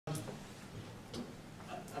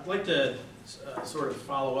I'd like to sort of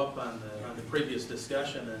follow up on the previous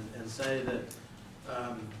discussion and say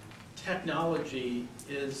that technology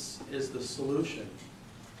is the solution,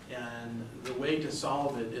 and the way to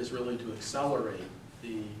solve it is really to accelerate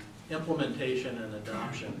the implementation and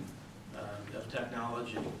adoption of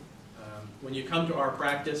technology. When you come to our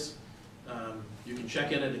practice, you can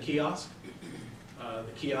check in at the kiosk.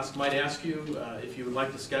 The kiosk might ask you if you would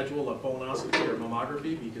like to schedule a colonoscopy or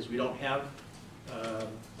mammography, because we don't have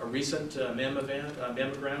a recent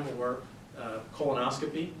mammogram or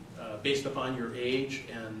colonoscopy based upon your age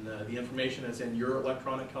and the information that's in your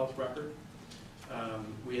electronic health record.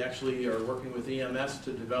 We actually are working with EMS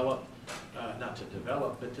to develop, not to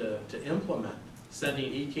develop, but to implement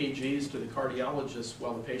sending EKGs to the cardiologist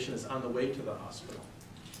while the patient is on the way to the hospital.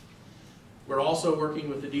 We're also working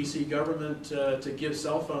with the DC government to give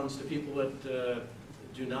cell phones to people that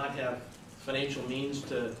do not have financial means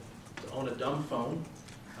to own a dumb phone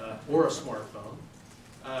or a smartphone,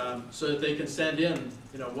 so that they can send in,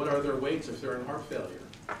 what are their weights if they're in heart failure,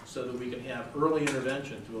 so that we can have early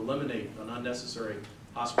intervention to eliminate an unnecessary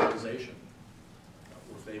hospitalization.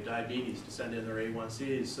 Or if they have diabetes, to send in their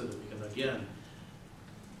A1Cs so that we can, again,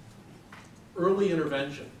 early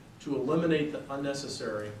intervention to eliminate the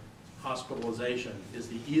unnecessary hospitalization is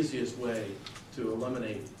the easiest way to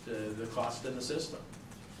eliminate the cost in the system.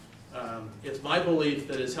 It's my belief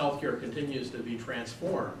that as healthcare continues to be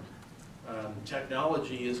transformed,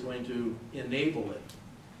 technology is going to enable it.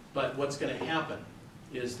 But what's going to happen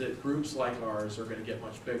is that groups like ours are going to get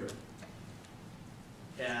much bigger.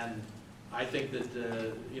 And I think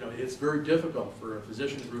that it's very difficult for a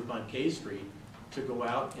physician group on K Street to go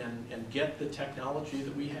out and get the technology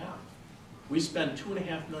that we have. We spend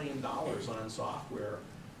 $2.5 million on software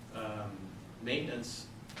maintenance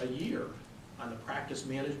a year on the practice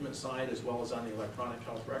management side as well as on the electronic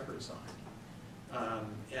health record side.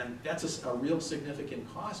 And that's a real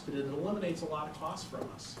significant cost, but it eliminates a lot of costs from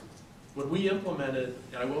us. When we implemented,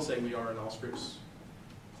 and I will say we are an Allscripts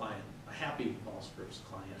client, a happy Allscripts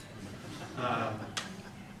client.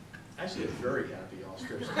 Actually, a very happy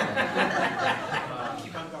Allscripts client.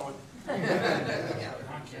 Keep on going.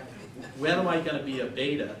 When am I going to be a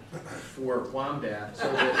beta for Wombat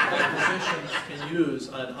so that physicians can use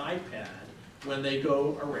an iPad when they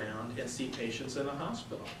go around and see patients in a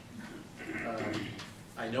hospital?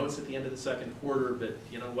 I know it's at the end of the second quarter, but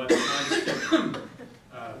you know what?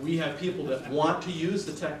 We have people that want to use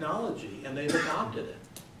the technology, and they've adopted it.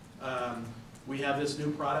 We have this new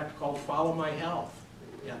product called Follow My Health,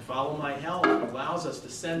 and Follow My Health allows us to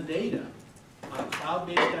send data on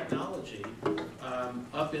cloud-based technology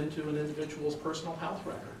up into an individual's personal health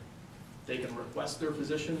record. They can request their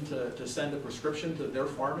physician to send a prescription to their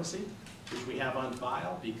pharmacy, which we have on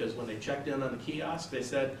file, because when they checked in on the kiosk, they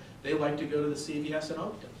said they like to go to the CVS in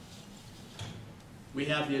Oakton. We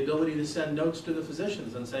have the ability to send notes to the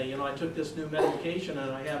physicians and say, I took this new medication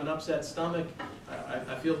and I have an upset stomach,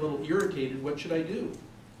 I feel a little irritated, what should I do?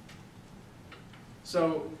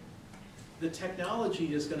 So the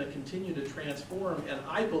technology is going to continue to transform, and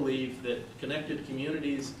I believe that connected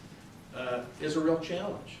communities is a real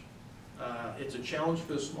challenge. It's a challenge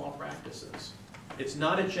for the small practices. It's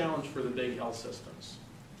not a challenge for the big health systems.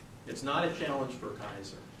 It's not a challenge for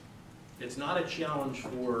Kaiser. It's not a challenge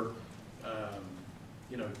for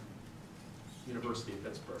University of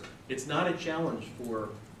Pittsburgh. It's not a challenge for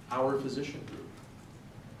our physician group.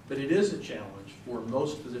 But it is a challenge for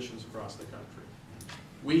most physicians across the country.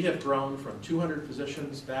 We have grown from 200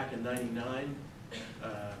 physicians back in '99.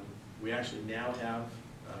 We actually now have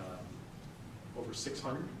over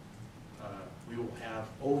 600. We will have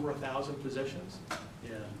over 1,000 physicians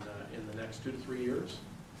in the next 2 to 3 years.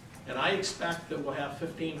 And I expect that we'll have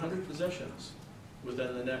 1,500 physicians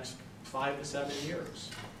within the next 5 to 7 years.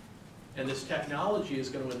 And this technology is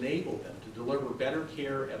going to enable them to deliver better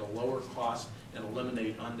care at a lower cost and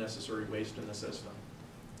eliminate unnecessary waste in the system.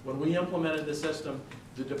 When we implemented the system,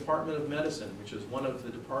 the Department of Medicine, which is one of the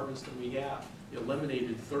departments that we have,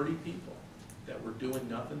 eliminated 30 people that were doing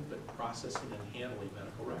nothing but processing and handling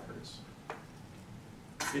medical records.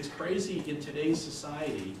 It's crazy in today's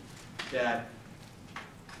society that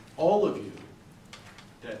all of you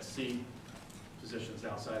that see physicians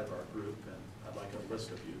outside of our group, and I'd like a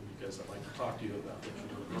list of you because I'd like to talk to you about what you're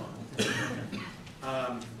doing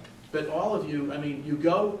wrong. But all of you, you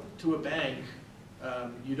go to a bank,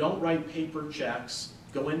 you don't write paper checks,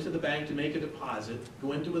 go into the bank to make a deposit,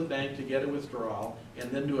 go into the bank to get a withdrawal,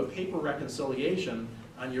 and then do a paper reconciliation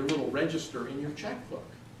on your little register in your checkbook.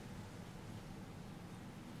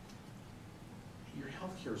 Your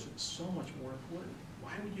health care is so much more important.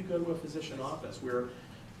 Why would you go to a physician office where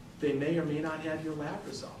they may or may not have your lab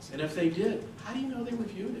results. And if they did, how do you know they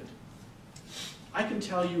reviewed it? I can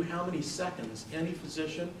tell you how many seconds any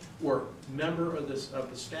physician or member of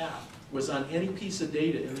the staff was on any piece of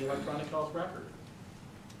data in the electronic health record.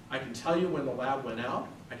 I can tell you when the lab went out,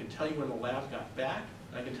 I can tell you when the lab got back,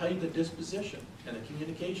 and I can tell you the disposition and the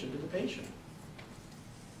communication to the patient.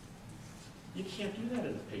 You can't do that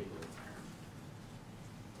in a paper environment.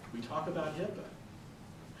 We talk about HIPAA.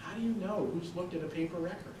 How do you know who's looked at a paper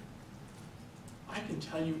record? I can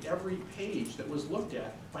tell you every page that was looked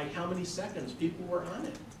at by how many seconds people were on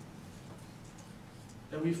it.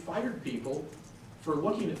 And we fired people for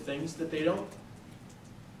looking at things that they don't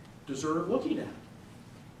deserve looking at.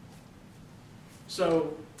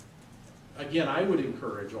 So, again, I would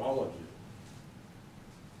encourage all of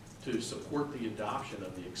you to support the adoption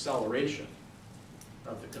of the acceleration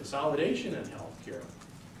of the consolidation in healthcare,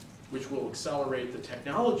 which will accelerate the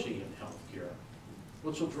technology in healthcare,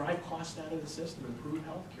 which will drive costs out of the system, improve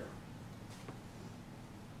healthcare.